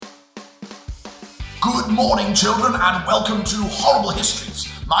Good morning, children, and welcome to Horrible Histories.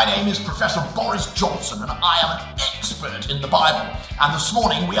 My name is Professor Boris Johnson, and I am an expert in the Bible. And this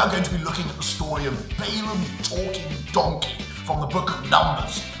morning we are going to be looking at the story of Balaam talking donkey from the book of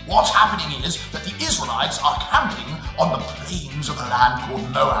Numbers. What's happening is that the Israelites are camping on the plains of a land called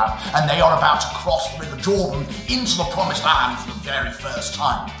Moab, and they are about to cross the river Jordan into the promised land for the very first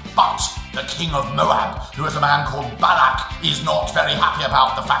time. But the king of Moab, who is a man called Balak, is not very happy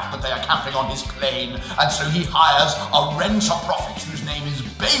about the fact that they are camping on his plain, and so he hires a renter prophet whose name is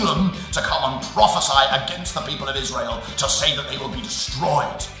Balaam to come and prophesy against the people of Israel to say that they will be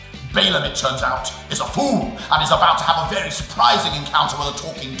destroyed. Balaam, it turns out, is a fool and is about to have a very surprising encounter with a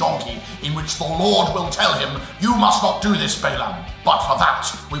talking donkey in which the Lord will tell him, "You must not do this, Balaam." But for that,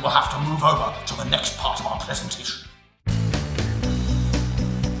 we will have to move over to the next part of our presentation.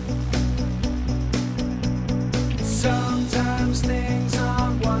 Sometimes things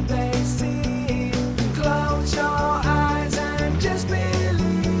aren't what they seem. Close your eyes and just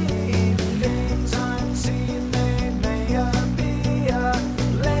believe. Things unseen, they may appear.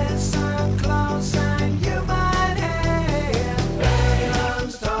 Listen close and you might hear.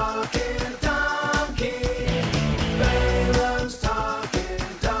 Balaam's talking donkey. Balaam's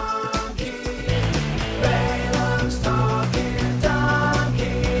talking donkey. Balaam's talking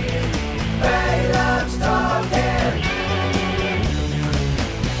donkey. Balaam's talking.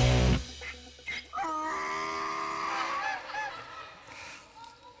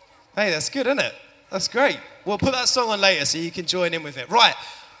 Hey, that's good, isn't it? That's great. We'll put that song on later so you can join in with it. Right,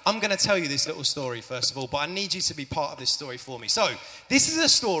 I'm going to tell you this little story first of all, but I need you to be part of this story for me. So, this is a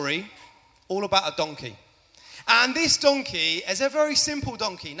story all about a donkey. And this donkey is a very simple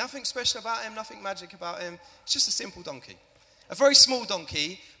donkey. Nothing special about him, nothing magic about him. It's just a simple donkey. A very small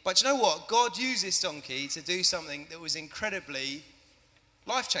donkey, but you know what? God used this donkey to do something that was incredibly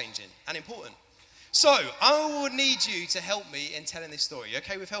life-changing and important. So, I will need you to help me in telling this story. You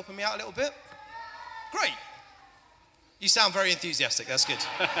okay with helping me out a little bit? Great. You sound very enthusiastic. That's good.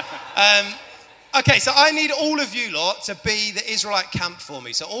 Okay, so I need all of you lot to be the Israelite camp for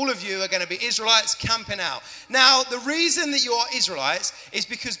me. So all of you are going to be Israelites camping out. Now, the reason that you are Israelites is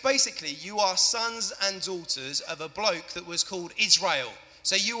because basically you are sons and daughters of a bloke that was called Israel.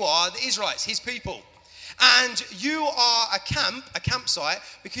 So you are the Israelites, his people. And you are a campsite,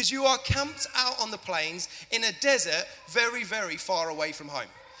 because you are camped out on the plains in a desert very, very far away from home.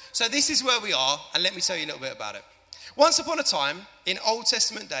 So this is where we are, and let me tell you a little bit about it. Once upon a time, in Old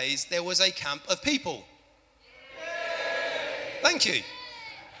Testament days, there was a camp of people. Yay! Thank you.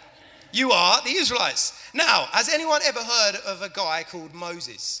 You are the Israelites. Now, has anyone ever heard of a guy called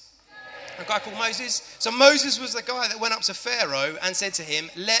Moses? A guy called Moses? So Moses was the guy that went up to Pharaoh and said to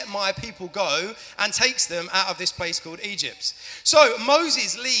him, "Let my people go," and takes them out of this place called Egypt. So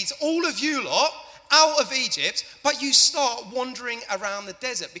Moses leads all of you lot out of Egypt, but you start wandering around the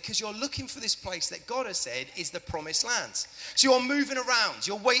desert because you're looking for this place that God has said is the promised land. So you're moving around,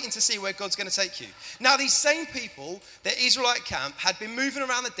 you're waiting to see where God's going to take you. Now these same people, the Israelite camp, had been moving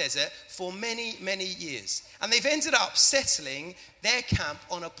around the desert for many, many years. And they've ended up settling their camp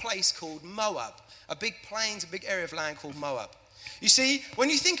on a place called Moab, a big plains, a big area of land called Moab. You see, when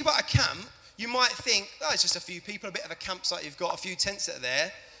you think about a camp, you might think, oh, it's just a few people, a bit of a campsite you've got, a few tents that are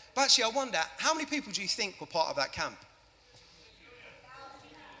there. But actually, I wonder, how many people do you think were part of that camp?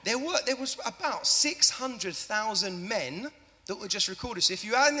 There was about 600,000 men that were just recorded. So if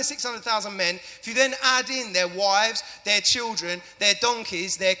you add in the 600,000 men, if you then add in their wives, their children, their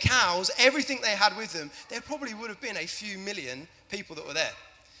donkeys, their cows, everything they had with them, there probably would have been a few million people that were there.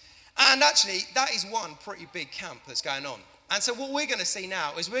 And actually, that is one pretty big camp that's going on. And so what we're going to see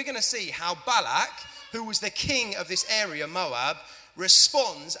now is we're going to see how Balak, who was the king of this area, Moab,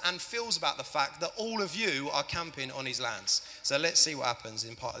 responds and feels about the fact that all of you are camping on his lands. So let's see what happens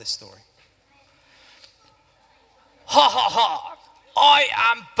in part of this story. Ha ha ha! I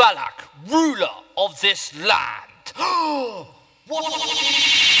am Balak, ruler of this land. What?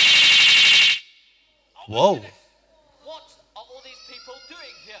 Whoa. What are all these people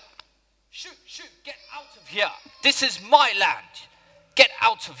doing here? Shoot, get out of here. This is my land. Get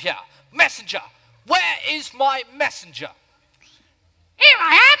out of here. Messenger, where is my messenger? Here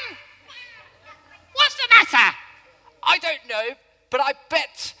I am. What's the matter? I don't know, but I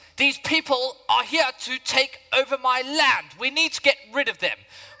bet these people are here to take over my land. We need to get rid of them.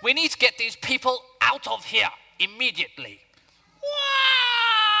 We need to get these people out of here immediately.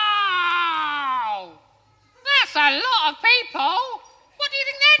 Wow! That's a lot of people. What do you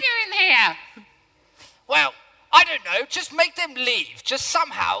think they're doing here? Well, I don't know. Just make them leave. Just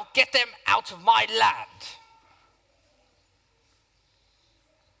somehow get them out of my land.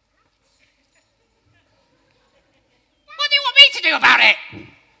 do about it?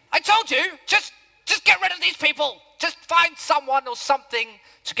 I told you, just get rid of these people. Just find someone or something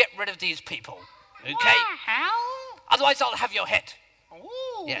to get rid of these people. Okay? Well, Otherwise, I'll have your head.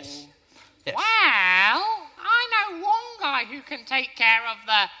 ooh. Yes. Well, I know one guy who can take care of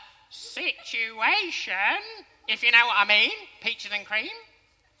the situation, if you know what I mean. Peaches and cream.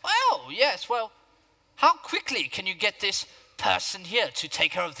 Well, yes, well, how quickly can you get this person here to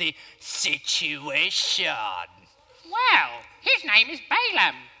take care of the situation? Well, his name is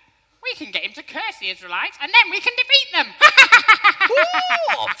Balaam. We can get him to curse the Israelites, and then we can defeat them.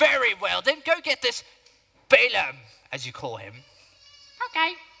 Oh, very well. Then go get this Balaam, as you call him.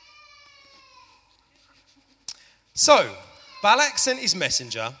 Okay. So, Balak sent his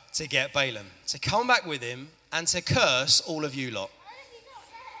messenger to get Balaam, to come back with him and to curse all of you lot.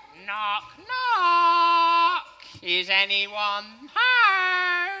 Knock, knock. Is anyone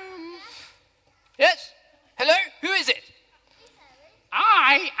home? Yes? Hello? Who is it?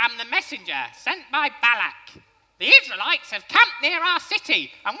 I am the messenger sent by Balak. The Israelites have camped near our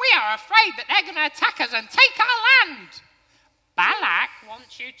city, and we are afraid that they're going to attack us and take our land. Balak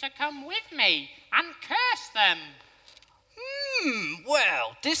wants you to come with me and curse them.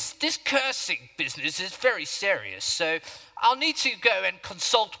 Well, this cursing business is very serious, so I'll need to go and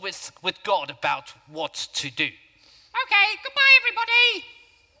consult with God about what to do. Okay, goodbye, everybody.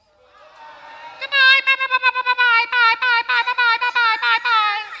 Goodbye, bye, bye, bye, bye, bye, bye, bye, bye, bye, bye, bye, bye, bye,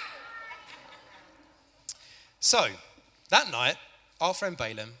 bye. So, that night, our friend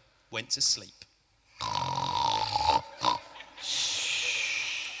Balaam went to sleep.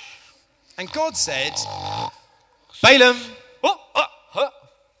 And God said, Balaam, What?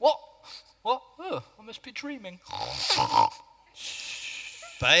 What? Oh, I must be dreaming.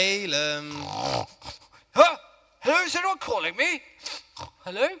 Balaam, Huh? Hello, is anyone calling me?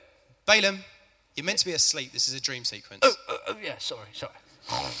 Hello? Balaam, you're meant to be asleep. This is a dream sequence. Oh, yeah, sorry.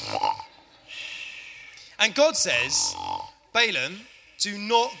 And God says, Balaam, do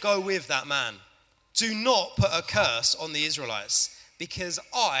not go with that man. Do not put a curse on the Israelites, because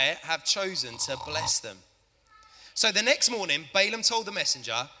I have chosen to bless them. So the next morning, Balaam told the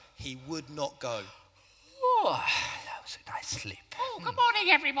messenger he would not go. Oh, that was a nice sleep. Oh, good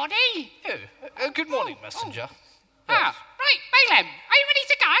morning, everybody. Good morning, messenger. Ah, right, Balaam, are you ready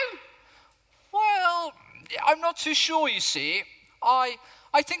to go? Well, I'm not too sure, you see. I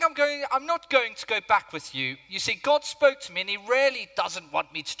think I'm not going to go back with you. You see, God spoke to me and he really doesn't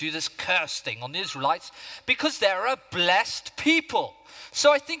want me to do this curse thing on the Israelites because they're a blessed people.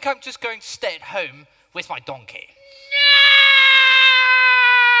 So I think I'm just going to stay at home with my donkey.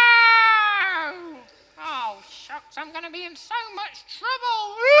 No! Oh, shucks, I'm going to be in so much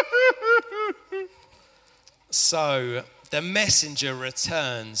trouble. So the messenger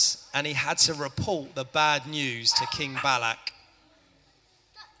returns and he had to report the bad news to King Balak.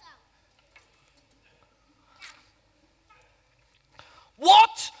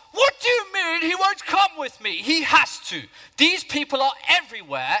 What? What do you mean he won't come with me? He has to. These people are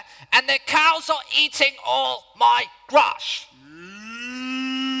everywhere and their cows are eating all my grass.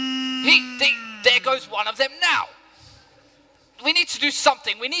 There goes one of them now. We need to do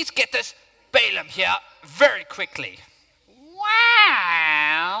something. We need to get this Balaam here very quickly.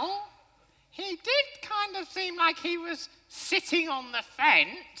 Well, he did kind of seem like he was sitting on the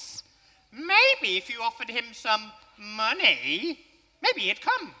fence. Maybe if you offered him some money, maybe he'd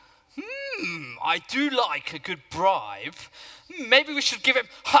come. I do like a good bribe. Maybe we should give him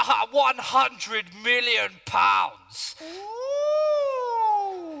 100 million pounds. Ooh,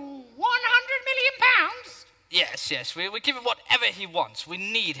 100 million pounds? Yes, we give him whatever he wants. We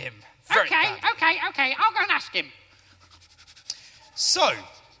need him very badly. Okay, I'll go and ask him. So,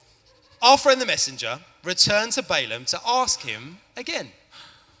 our friend the messenger returned to Balaam to ask him again.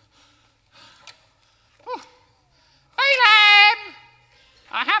 Balaam!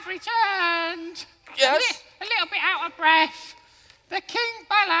 I have returned. Yes? A little bit out of breath. The King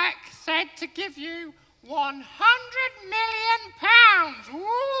Balak said to give you 100 million pounds.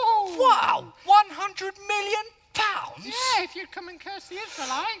 Ooh. Wow, 100 million pounds? Yeah, if you'd come and curse the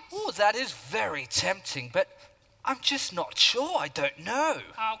Israelites. Oh, that is very tempting, but I'm just not sure. I don't know.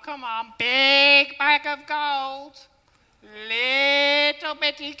 Oh, come on. Big bag of gold. Little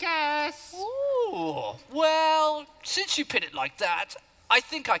bitty curse. Ooh, well, since you put it like that, I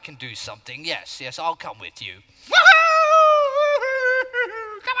think I can do something. Yes, I'll come with you. Woohoo!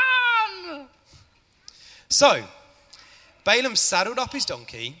 Come on! So, Balaam saddled up his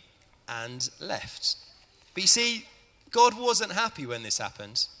donkey and left. But you see, God wasn't happy when this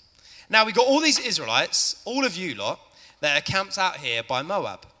happened. Now, we got all these Israelites, all of you lot, that are camped out here by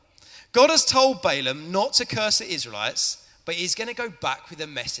Moab. God has told Balaam not to curse the Israelites, but but he's going to go back with a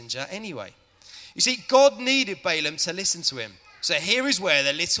messenger anyway. You see, God needed Balaam to listen to him. So here is where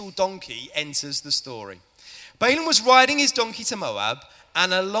the little donkey enters the story. Balaam was riding his donkey to Moab,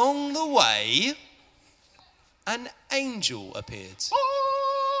 and along the way, an angel appeared.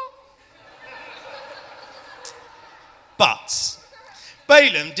 But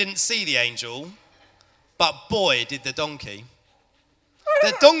Balaam didn't see the angel, but boy did the donkey.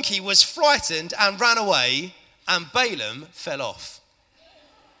 The donkey was frightened and ran away, and Balaam fell off.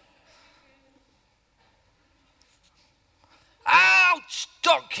 Ouch,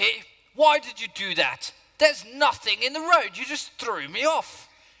 donkey! Why did you do that? There's nothing in the road. You just threw me off.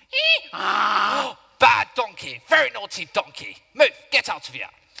 Bad donkey. Very naughty donkey. Move. Get out of here.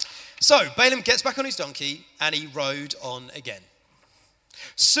 So Balaam gets back on his donkey and he rode on again.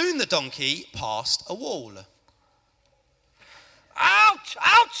 Soon the donkey passed a wall. Ouch!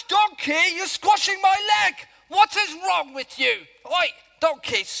 Ouch, donkey! You're squashing my leg! What is wrong with you? Oi,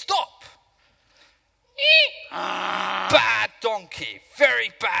 donkey, stop! Bad donkey.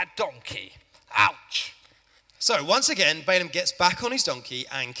 Very bad donkey. Ouch. So once again, Balaam gets back on his donkey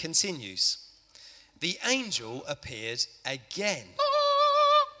and continues. The angel appeared again.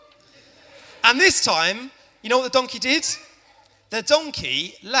 And this time, you know what the donkey did? The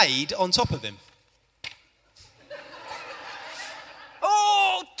donkey laid on top of him.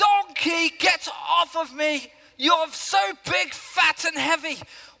 Oh, donkey, get off of me! You're so big, fat and heavy.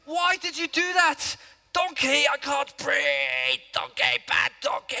 Why did you do that? Donkey, I can't breathe. Donkey, bad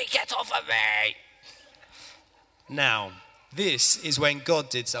donkey, get off of me. Now, this is when God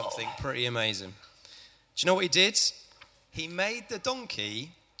did something pretty amazing. Do you know what he did? He made the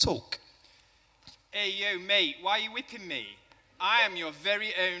donkey talk. Hey, yo, mate, why are you whipping me? I am your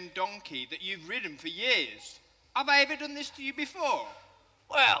very own donkey that you've ridden for years. Have I ever done this to you before?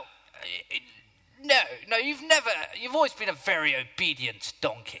 Well, no, you've always been a very obedient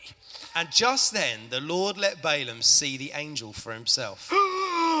donkey. And just then, the Lord let Balaam see the angel for himself.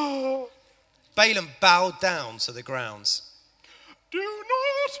 Balaam bowed down to the ground. Do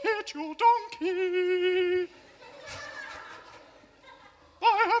not hit your donkey.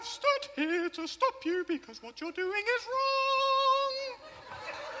 I have stood here to stop you because what you're doing is wrong.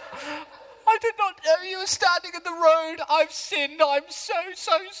 I did not know you were standing in the road. I've sinned. I'm so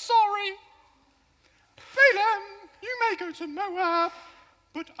sorry. Balaam, you may go to Moab,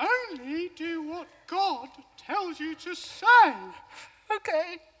 but only do what God tells you to say.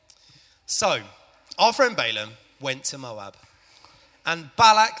 Okay. So, our friend Balaam went to Moab. And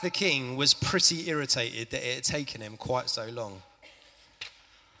Balak the king was pretty irritated that it had taken him quite so long.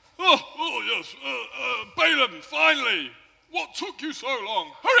 Oh, yes. Balaam, finally. What took you so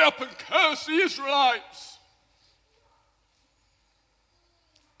long? Hurry up and curse the Israelites.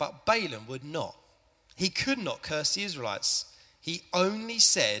 But Balaam would not. He could not curse the Israelites. He only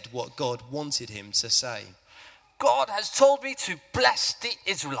said what God wanted him to say. God has told me to bless the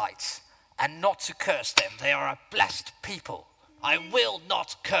Israelites and not to curse them. They are a blessed people. I will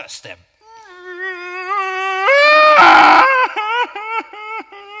not curse them.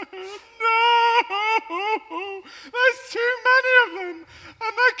 No! There's too many of them,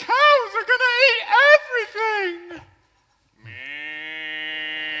 and the cows are going to eat everything!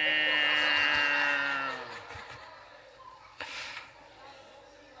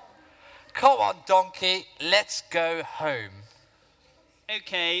 Come on, donkey, let's go home.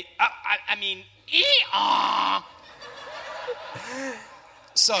 Okay,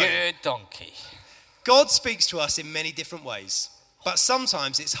 So, Good donkey. God speaks to us in many different ways, but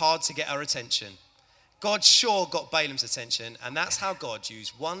sometimes it's hard to get our attention. God sure got Balaam's attention, and that's how God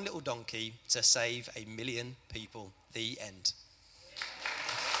used one little donkey to save 1 million people. The end.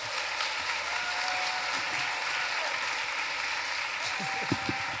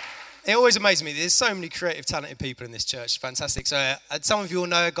 It always amazes me. There's so many creative, talented people in this church. Fantastic. So some of you all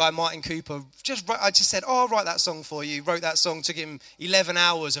know a guy, Martin Cooper. I just said, I'll write that song for you. Wrote that song. Took him 11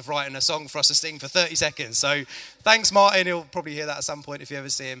 hours of writing a song for us to sing for 30 seconds. So thanks, Martin. He'll probably hear that at some point if you ever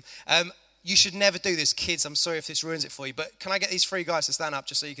see him. You should never do this, kids. I'm sorry if this ruins it for you. But can I get these 3 guys to stand up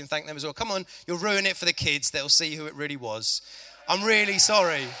just so you can thank them as well? Come on. You'll ruin it for the kids. They'll see who it really was. I'm really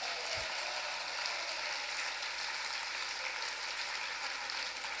sorry.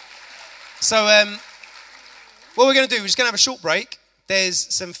 So what we're going to do, we're just going to have a short break.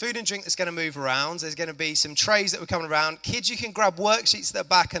 There's some food and drink that's going to move around. There's going to be some trays that are coming around. Kids, you can grab worksheets that are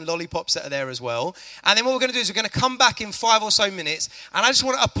back and lollipops that are there as well. And then what we're going to do is we're going to come back in 5 or so minutes. And I just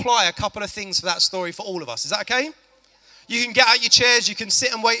want to apply a couple of things for that story for all of us. Is that okay? You can get out your chairs, you can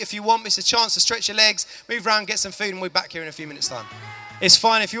sit and wait if you want. It's a chance to stretch your legs, move around, get some food, and we're back here in a few minutes' time. It's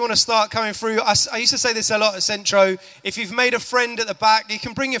fine if you want to start coming through. I used to say this a lot at Centro. If you've made a friend at the back, you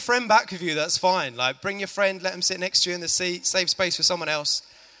can bring your friend back with you. That's fine. Like, bring your friend, let them sit next to you in the seat, save space for someone else.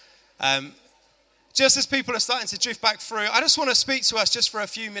 Just as people are starting to drift back through, I just want to speak to us just for a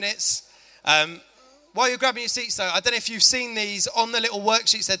few minutes. While you're grabbing your seats, though, I don't know if you've seen these on the little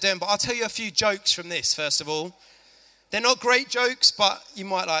worksheets they're doing, but I'll tell you a few jokes from this, first of all. They're not great jokes, but you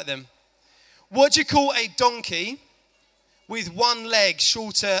might like them. What do you call a donkey with one leg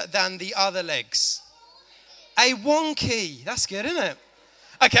shorter than the other legs? A wonky. That's good, isn't it?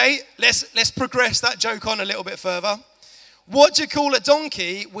 Okay, let's progress that joke on a little bit further. What do you call a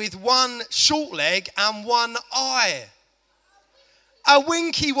donkey with one short leg and one eye? A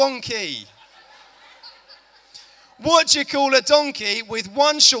winky wonky. What do you call a donkey with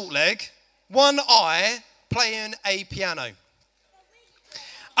one short leg, one eye, playing a piano?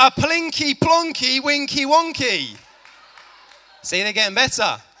 A plinky plonky winky wonky. See, they're getting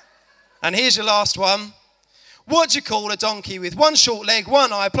better. And here's your last one. What do you call a donkey with one short leg,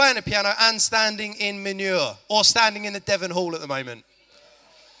 one eye, playing a piano and standing in manure? Or standing in the Devon Hall at the moment?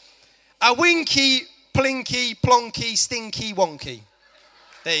 A winky, plinky, plonky, stinky wonky.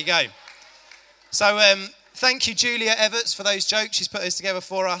 There you go. So, thank you, Julia Everts, for those jokes. She's put those together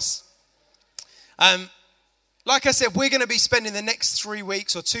for us. Like I said, we're going to be spending the next 3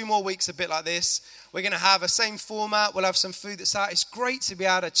 weeks or 2 more weeks a bit like this. We're going to have a same format. We'll have some food that's out. It's great to be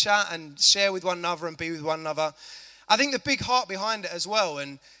able to chat and share with one another and be with one another. I think the big heart behind it as well,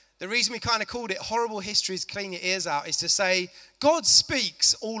 and the reason we kind of called it Horrible Histories, Clean Your Ears Out, is to say God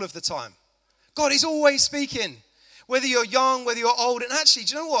speaks all of the time. God is always speaking, whether you're young, whether you're old. And actually,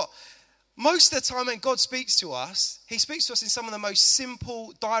 do you know what? Most of the time when God speaks to us, he speaks to us in some of the most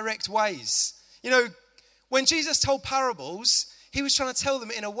simple, direct ways. You know, when Jesus told parables, he was trying to tell them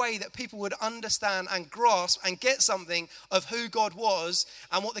in a way that people would understand and grasp and get something of who God was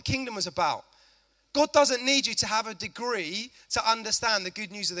and what the kingdom was about. God doesn't need you to have a degree to understand the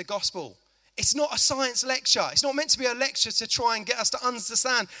good news of the gospel. It's not a science lecture. It's not meant to be a lecture to try and get us to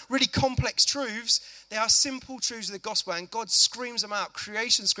understand really complex truths. They are simple truths of the gospel, and God screams them out.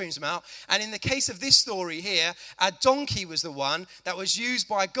 Creation screams them out. And in the case of this story here, a donkey was the one that was used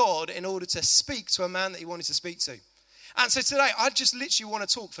by God in order to speak to a man that he wanted to speak to. And so today, I just literally want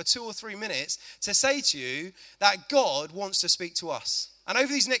to talk for 2 or 3 minutes to say to you that God wants to speak to us. And over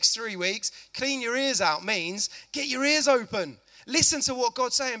these next 3 weeks, clean your ears out means get your ears open. Listen to what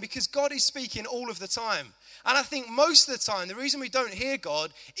God's saying, because God is speaking all of the time. And I think most of the time, the reason we don't hear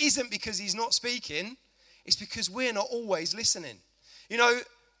God isn't because he's not speaking. It's because we're not always listening. You know,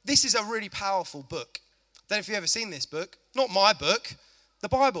 this is a really powerful book. I don't know if you've ever seen this book. Not my book, the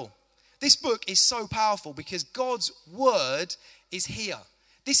Bible. This book is so powerful because God's word is here.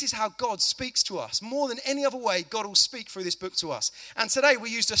 This is how God speaks to us. More than any other way, God will speak through this book to us. And today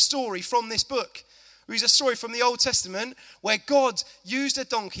we used a story from this book. We used a story from the Old Testament where God used a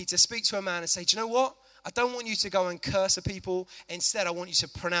donkey to speak to a man and say, do you know what? I don't want you to go and curse a people. Instead, I want you to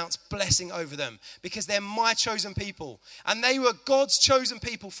pronounce blessing over them because they're my chosen people. And they were God's chosen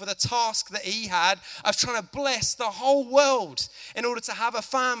people for the task that he had of trying to bless the whole world in order to have a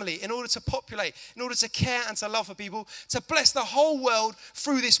family, in order to populate, in order to care and to love for people, to bless the whole world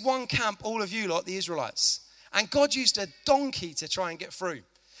through this one camp, all of you lot, the Israelites. And God used a donkey to try and get through.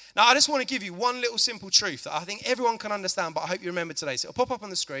 Now, I just want to give you one little simple truth that I think everyone can understand, but I hope you remember today. So it'll pop up on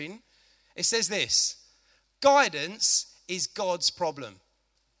the screen. It says this: guidance is God's problem.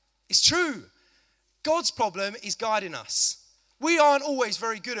 It's true. God's problem is guiding us. We aren't always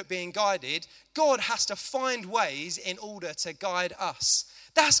very good at being guided. God has to find ways in order to guide us.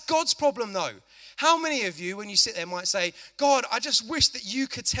 That's God's problem, though. How many of you, when you sit there, might say, God, I just wish that you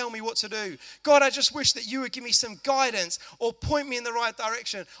could tell me what to do. God, I just wish that you would give me some guidance or point me in the right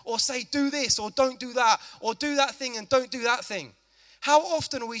direction or say, do this or don't do that or do that thing and don't do that thing. How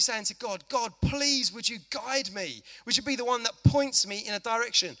often are we saying to God, God, please, would you guide me? Would you be the one that points me in a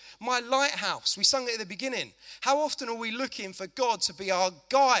direction? My lighthouse, we sung it at the beginning. How often are we looking for God to be our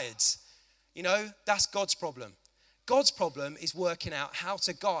guide? You know, that's God's problem. God's problem is working out how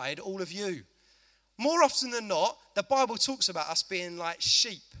to guide all of you. More often than not, the Bible talks about us being like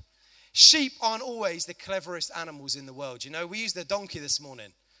sheep. Sheep aren't always the cleverest animals in the world. You know, we used the donkey this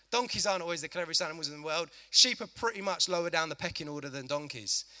morning. Donkeys aren't always the cleverest animals in the world. Sheep are pretty much lower down the pecking order than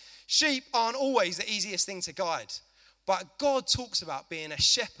donkeys. Sheep aren't always the easiest thing to guide. But God talks about being a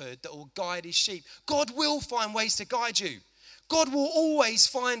shepherd that will guide his sheep. God will find ways to guide you. God will always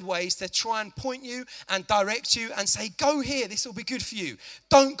find ways to try and point you and direct you and say, go here, this will be good for you.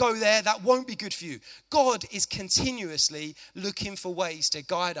 Don't go there, that won't be good for you. God is continuously looking for ways to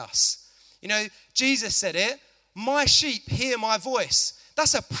guide us. You know, Jesus said it, my sheep hear my voice.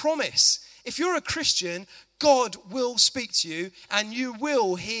 That's a promise. If you're a Christian, God will speak to you and you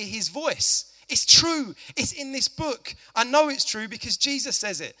will hear his voice. It's true. It's in this book. I know it's true because Jesus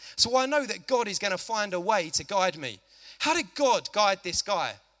says it. So I know that God is going to find a way to guide me. How did God guide this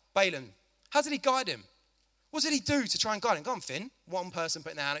guy, Balaam? How did he guide him? What did he do to try and guide him? Go on, Finn. One person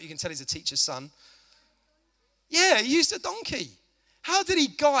putting their hand up. You can tell he's a teacher's son. Yeah, he used a donkey. How did he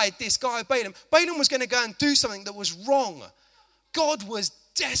guide this guy, Balaam? Balaam was going to go and do something that was wrong. God was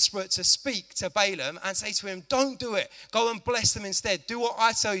desperate to speak to Balaam and say to him, don't do it. Go and bless them instead. Do what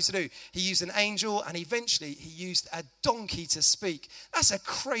I tell you to do. He used an angel and eventually he used a donkey to speak. That's a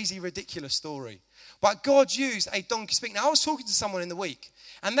crazy, ridiculous story. But God used a donkey to speak. Now, I was talking to someone in the week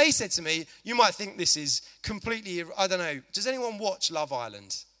and they said to me, you might think this is completely, I don't know, does anyone watch Love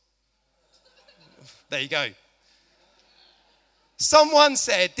Island? There you go. Someone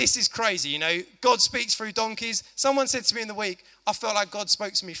said, this is crazy, you know, God speaks through donkeys. Someone said to me in the week, I felt like God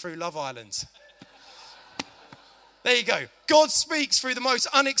spoke to me through Love Island. There you go. God speaks through the most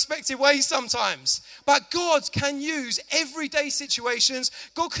unexpected ways sometimes. But God can use everyday situations.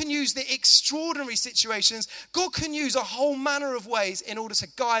 God can use the extraordinary situations. God can use a whole manner of ways in order to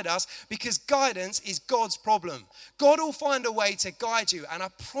guide us because guidance is God's problem. God will find a way to guide you, and I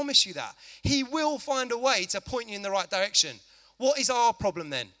promise you that. He will find a way to point you in the right direction. What is our problem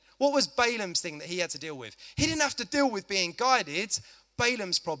then? What was Balaam's thing that he had to deal with? He didn't have to deal with being guided.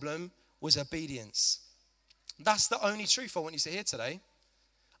 Balaam's problem was obedience. That's the only truth I want you to hear today.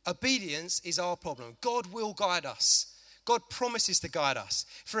 Obedience is our problem. God will guide us. God promises to guide us.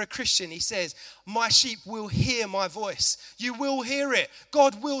 For a Christian, he says, my sheep will hear my voice. You will hear it.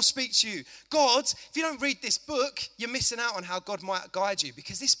 God will speak to you. God, if you don't read this book, you're missing out on how God might guide you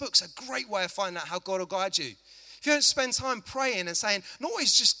because this book's a great way of finding out how God will guide you. If you don't spend time praying and saying, not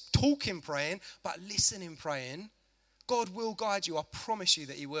always just talking praying, but listening praying, God will guide you. I promise you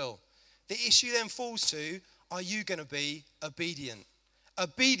that he will. The issue then falls to, are you going to be obedient?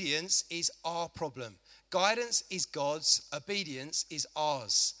 Obedience is our problem. Guidance is God's. Obedience is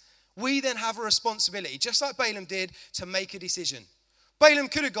ours. We then have a responsibility, just like Balaam did, to make a decision. Balaam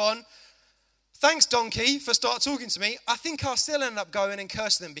could have gone, thanks donkey for start talking to me. I think I'll still end up going and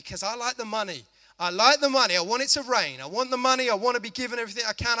cursing them because I like the money. I like the money. I want it to rain. I want the money. I want to be given everything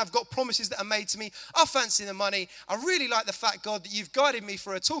I can. I've got promises that are made to me. I fancy the money. I really like the fact, God, that you've guided me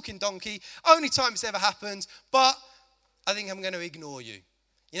for a talking donkey. Only time it's ever happened. But I think I'm going to ignore you.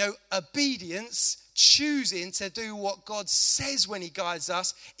 You know, obedience, choosing to do what God says when he guides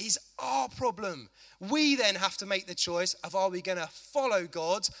us is our problem. We then have to make the choice of are we going to follow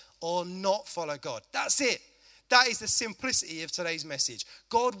God or not follow God. That's it. That is the simplicity of today's message.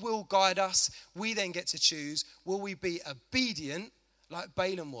 God will guide us. We then get to choose. Will we be obedient like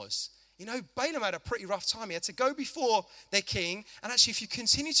Balaam was? You know, Balaam had a pretty rough time. He had to go before their king. And actually, if you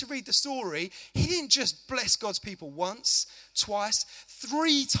continue to read the story, he didn't just bless God's people once, twice,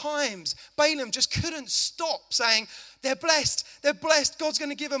 3 times. Balaam just couldn't stop saying, they're blessed. They're blessed. God's going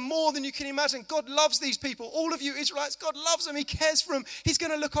to give them more than you can imagine. God loves these people. All of you Israelites, God loves them. He cares for them. He's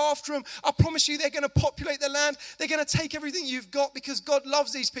going to look after them. I promise you they're going to populate the land. They're going to take everything you've got because God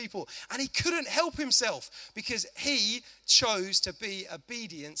loves these people. And he couldn't help himself because he chose to be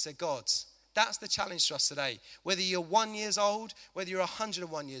obedient to God. That's the challenge to us today. Whether you're 1 year old, whether you're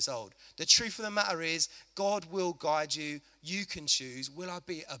 101 years old, the truth of the matter is God will guide you. You can choose. Will I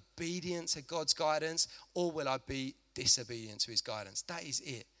be obedient to God's guidance or will I be disobedient to his guidance? That is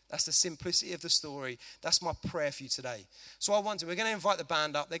it. That's the simplicity of the story. That's my prayer for you today. So I wonder, we're going to invite the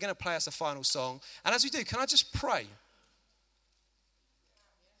band up. They're going to play us a final song. And as we do, can I just pray?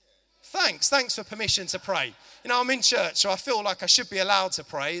 Thanks for permission to pray. You know, I'm in church, so I feel like I should be allowed to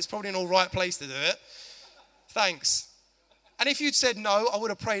pray. It's probably an all right place to do it. Thanks. And if you'd said no, I would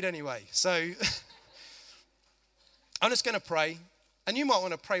have prayed anyway. So I'm just going to pray. And you might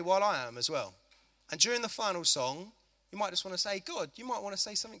want to pray while I am as well. And during the final song, you might just want to say, God, you might want to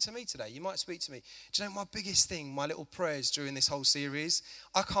say something to me today. You might speak to me. Do you know my biggest thing, my little prayers during this whole series?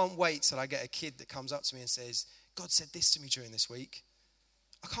 I can't wait till I get a kid that comes up to me and says, God said this to me during this week.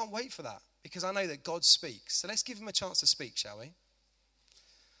 I can't wait for that because I know that God speaks. So let's give him a chance to speak, shall we?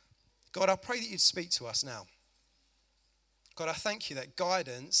 God, I pray that you'd speak to us now. God, I thank you that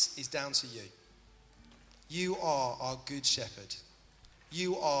guidance is down to you. You are our good shepherd.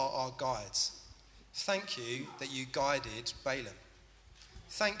 You are our guides. Thank you that you guided Balaam.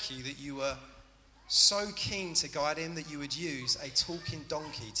 Thank you that you were so keen to guide him that you would use a talking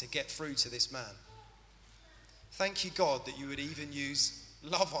donkey to get through to this man. Thank you, God, that you would even use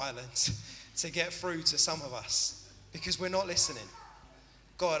Love Island to get through to some of us because we're not listening.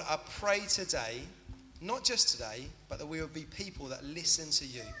 God, I pray today, not just today, but that we would be people that listen to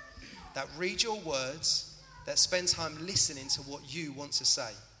you, that read your words, that spend time listening to what you want to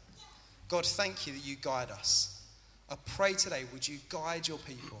say. God, thank you that you guide us. I pray today, would you guide your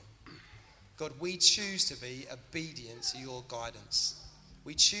people? God, we choose to be obedient to your guidance.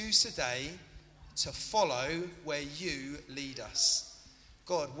 We choose today to follow where you lead us.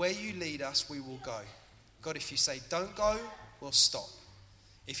 God, where you lead us, we will go. God, if you say don't go, we'll stop.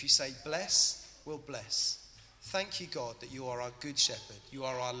 If you say bless, we'll bless. Thank you, God, that you are our good shepherd. You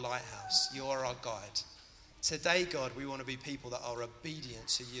are our lighthouse. You are our guide. Today, God, we want to be people that are obedient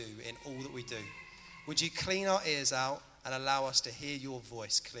to you in all that we do. Would you clean our ears out and allow us to hear your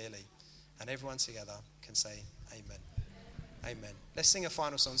voice clearly? And everyone together can say amen. Amen. Let's sing a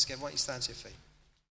final song together. Why don't you stand to your feet?